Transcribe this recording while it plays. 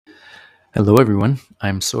Hello, everyone.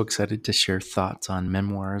 I'm so excited to share thoughts on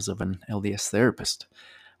Memoirs of an LDS Therapist.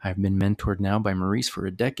 I've been mentored now by Maurice for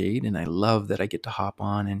a decade, and I love that I get to hop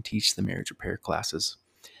on and teach the marriage repair classes.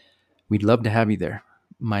 We'd love to have you there.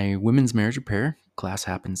 My women's marriage repair class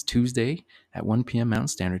happens Tuesday at 1 p.m. Mountain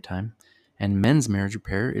Standard Time, and men's marriage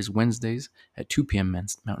repair is Wednesdays at 2 p.m.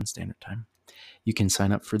 Mountain Standard Time. You can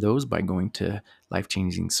sign up for those by going to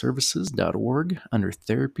lifechangingservices.org under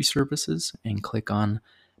Therapy Services and click on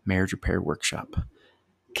Marriage Repair Workshop.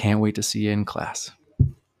 Can't wait to see you in class.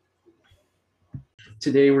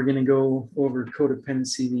 Today we're going to go over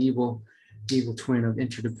codependency, the evil twin of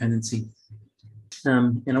interdependency.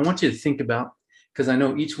 And I want you to think about, because I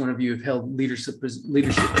know each one of you have held leadership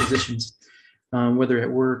positions, whether at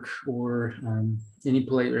work or any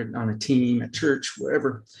place, or on a team, at church,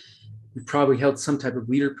 wherever. You probably held some type of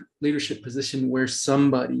leadership position where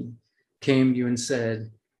somebody came to you and said,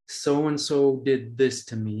 so-and-so did this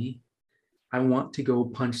to me. I want to go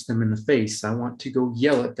punch them in the face. I want to go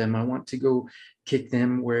yell at them. I want to go kick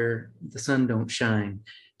them where the sun don't shine,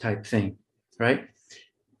 type thing, right?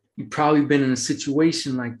 You've probably been in a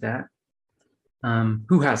situation like that.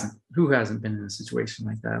 Who hasn't? Who hasn't been in a situation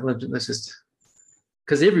like that? Let's just,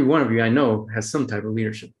 because every one of you I know has some type of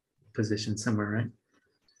leadership position somewhere, right?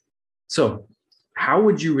 So how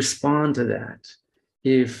would you respond to that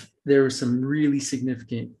if there was some really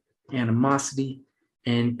significant animosity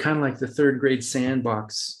and kind of like the third grade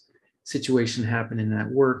sandbox situation happening at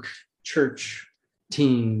work, church,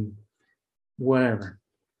 team, whatever?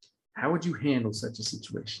 How would you handle such a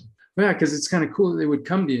situation? Well, yeah, because it's kind of cool that they would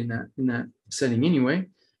come to you in that setting anyway.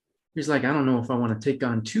 He's like, I don't know if I want to take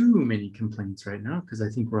on too many complaints right now because I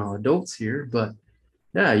think we're all adults here, but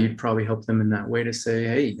yeah, you'd probably help them in that way to say,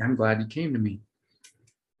 hey, I'm glad you came to me.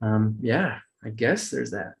 Yeah, I guess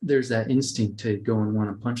there's that instinct to go and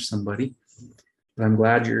want to punch somebody. But I'm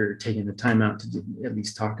glad you're taking the time out to at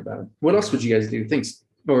least talk about it. What else would you guys do? Things,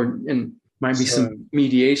 and might be some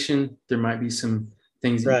mediation. There might be some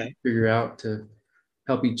things that you can figure out to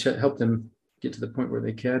help them get to the point where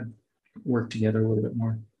they can work together a little bit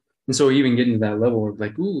more. And so even getting to that level of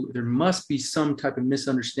like, ooh, there must be some type of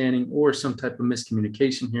misunderstanding or some type of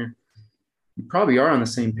miscommunication here. You probably are on the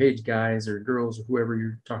same page, guys or girls or whoever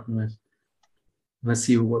you're talking with. Let's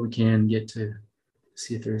see what we can get to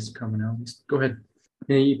see if there's commonalities. Go ahead.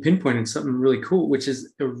 And you pinpointed something really cool, which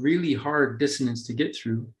is a really hard dissonance to get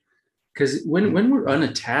through. Because when we're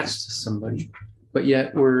unattached to somebody, but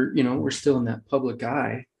yet we're still in that public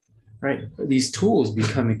eye, right? These tools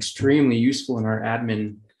become extremely useful in our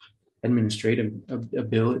administrative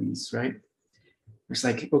abilities, right? It's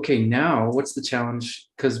like, okay, now what's the challenge?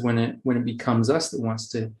 Because when it becomes us that wants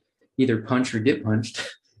to either punch or get punched,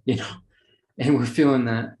 and we're feeling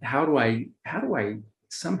that, how do I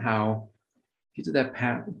somehow get to that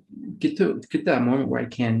path, get that moment where I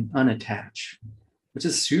can unattach, which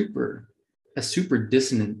is a super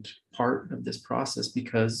dissonant part of this process,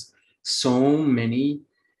 because so many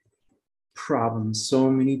problems, so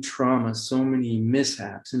many traumas, so many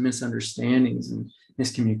mishaps and misunderstandings and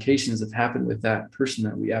miscommunications have happened with that person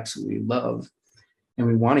that we absolutely love and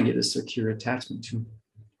we want to get a secure attachment to.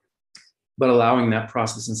 But allowing that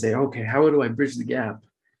process and say, okay, how do I bridge the gap?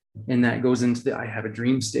 And that goes into the I have a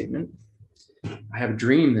dream statement. I have a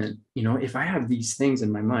dream that, if I have these things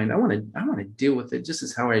in my mind, I want to deal with it just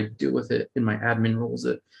as how I deal with it in my admin roles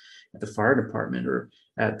at the fire department or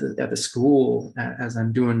at the school as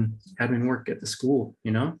I'm doing admin work at the school,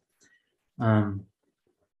 and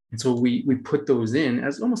so we put those in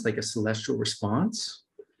as almost like a celestial response,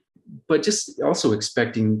 but just also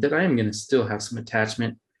expecting that I am going to still have some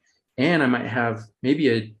attachment, and I might have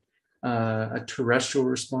maybe a terrestrial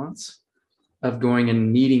response of going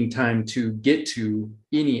and needing time to get to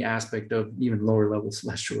any aspect of even lower level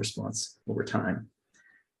celestial response over time,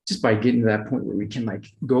 just by getting to that point where we can like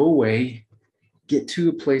go away, get to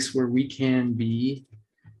a place where we can be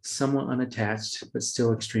somewhat unattached, but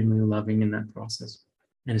still extremely loving in that process.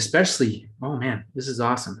 And especially, oh man, this is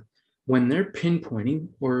awesome. When they're pinpointing,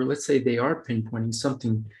 or let's say they are pinpointing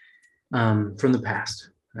something from the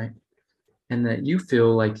past, right? And that you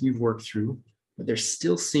feel like you've worked through, but they're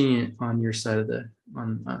still seeing it on your side of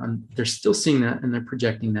they're still seeing that and they're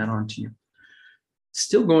projecting that onto you.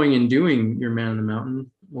 Still going and doing your man on the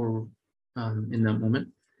mountain or in that moment,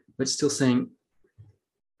 but still saying,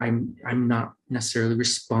 I'm not necessarily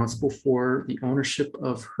responsible for the ownership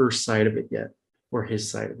of her side of it yet, or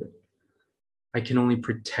his side of it. I can only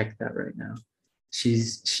protect that right now.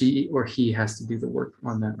 She or he has to do the work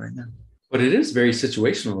on that right now. But it is very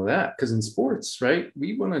situational with that, because in sports, right,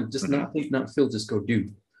 we want to just not think, not feel, just go do.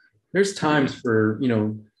 There's times for,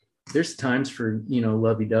 there's times for,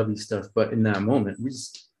 lovey-dovey stuff, but in that moment,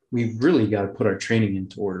 we really got to put our training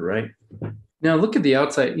into order, right? Now look at the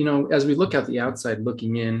outside, as we look at the outside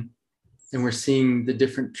looking in, and we're seeing the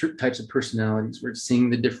different types of personalities, we're seeing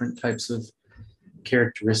the different types of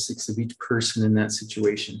characteristics of each person in that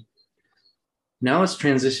situation. Now let's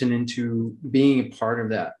transition into being a part of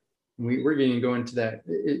that. We're going to go into that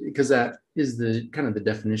because that is the kind of the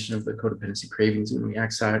definition of the codependency cravings, when we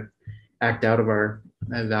act out of our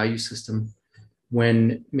value system,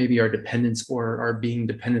 when maybe our dependence or our being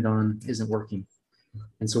dependent on isn't working.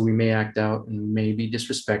 And so we may act out and may be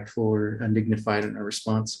disrespectful or undignified in our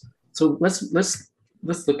response. So let's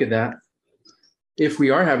look at that. If we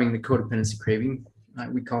are having the codependency craving,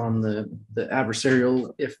 we call them the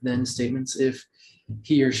adversarial if-then statements. If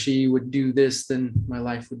he or she would do this, then my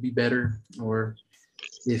life would be better. Or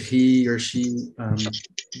if he or she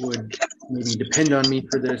would maybe depend on me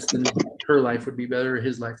for this, then her life would be better, or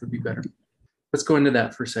his life would be better. Let's go into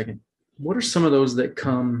that for a second. What are some of those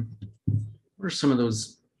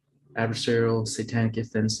adversarial satanic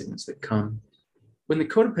if-then statements that come when the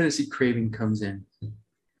codependency craving comes in?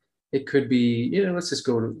 It could be, let's just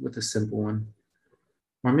go with a simple one.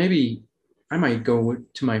 Or maybe I might go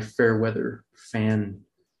to my fair weather fan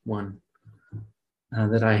one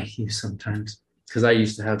that I use sometimes, because I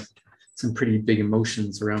used to have some pretty big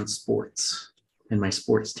emotions around sports and my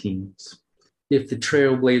sports teams. If the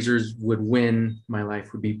Trailblazers would win, my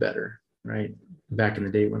life would be better, right? Back in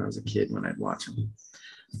the day when I was a kid, when I'd watch them.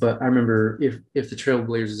 But I remember if the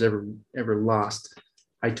Trailblazers ever lost,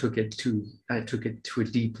 I took it to a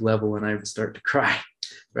deep level, and I would start to cry,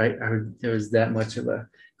 right? It was that much of a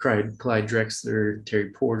Clyde Drexler, Terry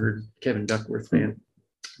Porter, Kevin Duckworth fan.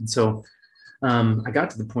 And so I got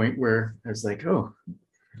to the point where I was like, oh,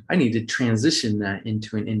 I need to transition that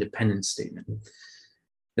into an independent statement.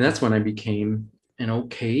 And that's when I became an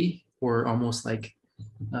okay, or almost like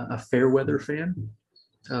a fair weather fan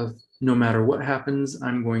of, no matter what happens,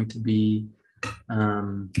 I'm going to be,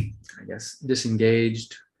 I guess,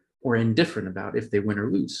 disengaged or indifferent about if they win or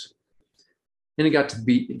lose. And it got to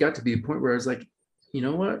be a point where I was like, you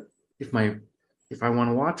know what? If I want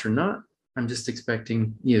to watch or not, I'm just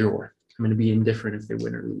expecting either or. I'm going to be indifferent if they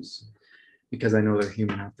win or lose, because I know they're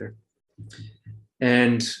human out there.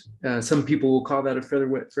 And some people will call that a fair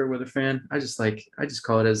weather fan. I just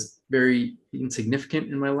call it as very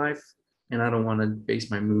insignificant in my life, and I don't want to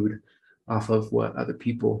base my mood off of what other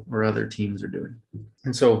people or other teams are doing.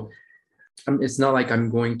 And so it's not like I'm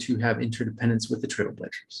going to have interdependence with the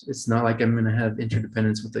Trailblazers. It's not like I'm going to have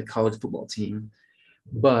interdependence with the college football team.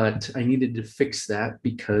 But I needed to fix that,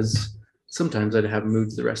 because sometimes I'd have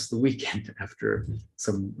moods the rest of the weekend after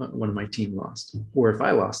one of my team lost, or if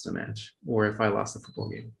I lost a match, or if I lost a football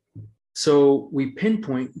game. So we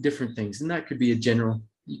pinpoint different things, and that could be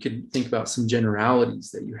you could think about some generalities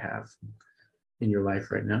that you have in your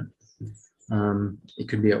life right now. It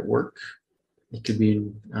could be at work. It could be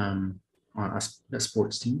on a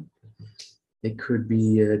sports team. It could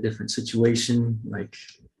be a different situation, like,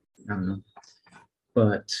 I don't know.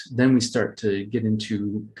 But then we start to get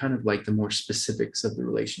into kind of like the more specifics of the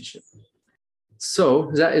relationship. So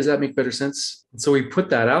does that make better sense? So we put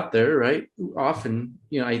that out there, right? Often,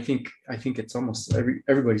 I think it's almost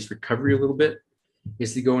everybody's recovery a little bit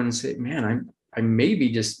is to go in and say, man, I maybe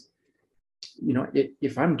just,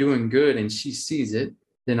 if I'm doing good and she sees it,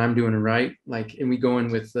 then I'm doing it right. Like, and we go in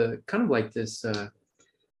with kind of like this.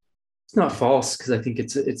 It's not false, because I think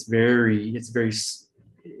it's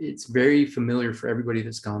very familiar for everybody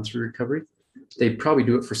that's gone through recovery. They probably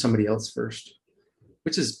do it for somebody else first,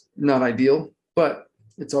 which is not ideal, but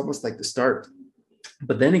it's almost like the start.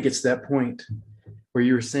 But then it gets to that point where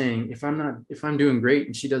you were saying, if I'm doing great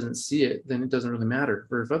and she doesn't see it, then it doesn't really matter.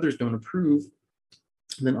 Or if others don't approve,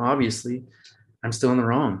 then obviously I'm still in the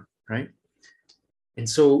wrong, right? And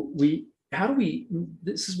so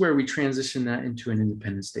this is where we transition that into an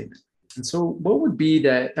independent statement. And so what would be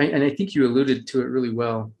that, and I think you alluded to it really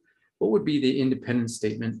well, what would be the independent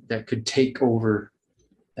statement that could take over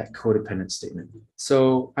that codependent statement?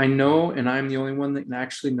 So I know, and I'm the only one that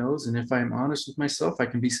actually knows, and if I'm honest with myself, I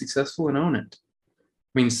can be successful and own it.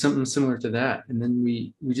 I mean, something similar to that. And then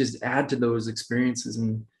we just add to those experiences,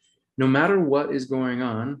 and no matter what is going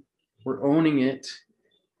on, we're owning it.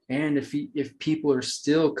 And if people are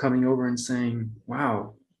still coming over and saying,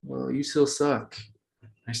 wow, well, you still suck,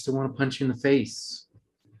 I still want to punch you in the face,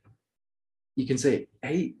 you can say,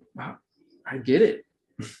 hey, wow, I get it.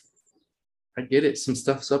 I get it. Some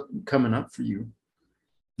stuff's coming up for you.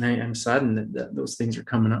 And I'm saddened that those things are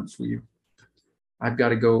coming up for you. I've got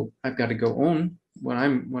to go own what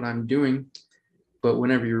I'm doing, But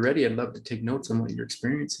whenever you're ready, I'd love to take notes on what you're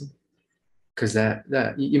experiencing, because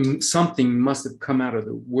something must have come out of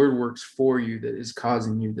the word works for you that is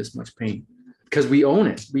causing you this much pain. Because we own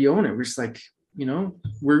it. We're just like,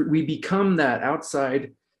 we become that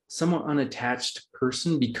outside, somewhat unattached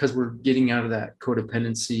person because we're getting out of that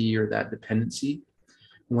codependency or that dependency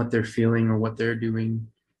on what they're feeling or what they're doing,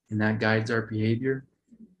 and that guides our behavior.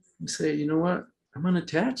 We say, you know what? I'm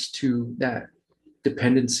unattached to that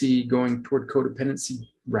dependency going toward codependency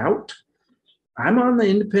route. I'm on the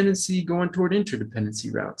independency going toward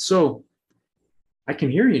interdependency route. So I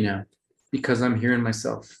can hear you now because I'm hearing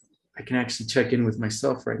myself. I can actually check in with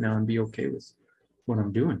myself right now and be okay with what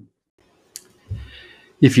I'm doing.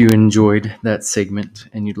 If you enjoyed that segment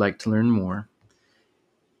and you'd like to learn more,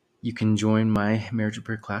 you can join my marriage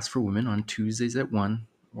repair class for women on Tuesdays at 1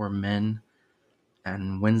 or men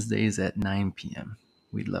and Wednesdays at 9 p.m.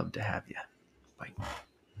 We'd love to have you. Bye.